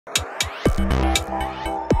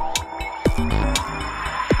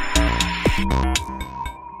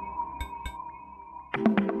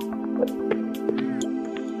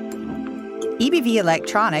EBV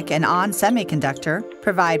Elektronik and ON Semiconductor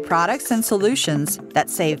provide products and solutions that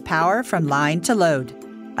save power from line to load,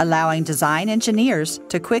 allowing design engineers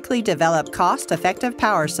to quickly develop cost-effective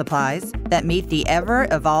power supplies that meet the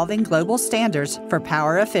ever-evolving global standards for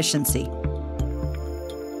power efficiency.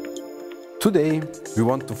 Today, we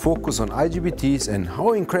want to focus on IGBTs and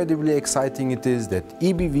how incredibly exciting it is that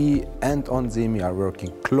EBV and ON Semi are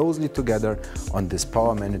working closely together on this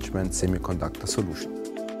power management semiconductor solution.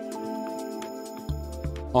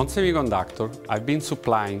 On Semiconductor, I've been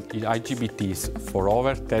supplying IGBTs for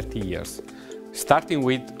over 30 years, starting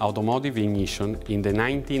with automotive ignition in the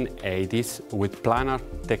 1980s with planar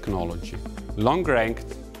technology. Long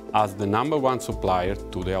ranked as the #1 supplier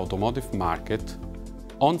to the automotive market,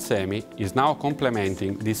 ON Semi is now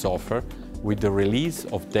complementing this offer with the release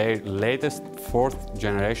of their latest 4th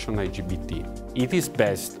generation IGBT. It is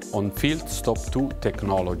based on Field Stop 2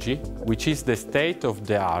 technology, which is the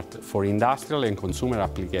state-of-the-art for industrial and consumer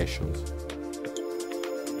applications.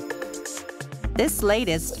 This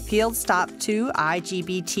latest Field Stop 2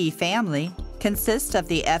 IGBT family consists of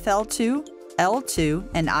the FL2, L2,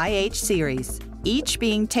 and IH series, each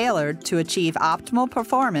being tailored to achieve optimal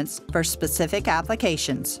performance for specific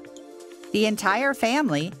applications. The entire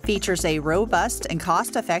family features a robust and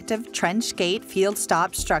cost-effective trench gate field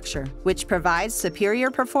stop structure, which provides superior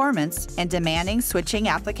performance in demanding switching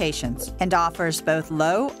applications and offers both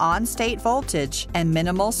low on-state voltage and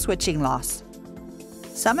minimal switching loss.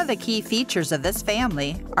 Some of the key features of this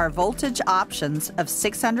family are voltage options of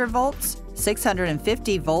 600 volts,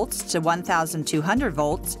 650 volts to 1,200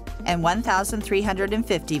 volts, and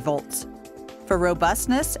 1,350 volts. For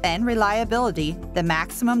robustness and reliability, the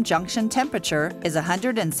maximum junction temperature is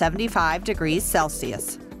 175 degrees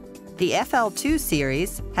Celsius. The FL2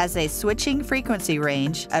 series has a switching frequency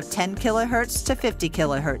range of 10 kHz to 50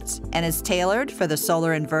 kHz and is tailored for the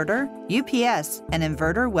solar inverter, UPS, and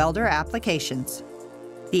inverter welder applications.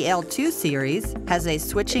 The L2 series has a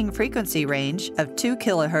switching frequency range of 2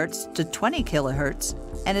 kHz to 20 kHz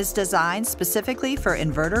and is designed specifically for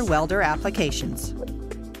inverter welder applications.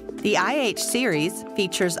 The IH series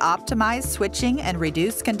features optimized switching and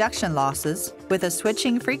reduced conduction losses with a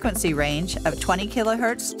switching frequency range of 20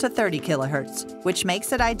 kHz to 30 kHz, which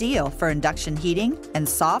makes it ideal for induction heating and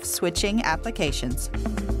soft switching applications.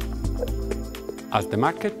 As the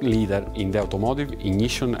market leader in the automotive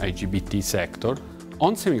ignition IGBT sector,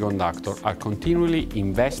 ON Semiconductor are continually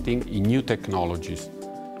investing in new technologies.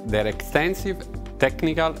 Their extensive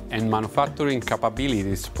technical and manufacturing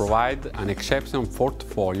capabilities provide an exceptional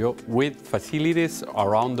portfolio with facilities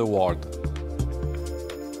around the world.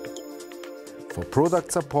 For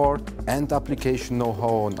product support and application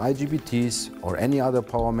know-how on IGBTs or any other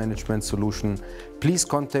power management solution, please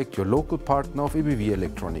contact your local partner of EBV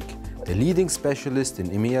Elektronik, the leading specialist in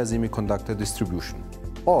EMEA semiconductor distribution,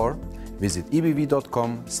 or visit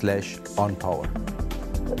ebv.com/onpower.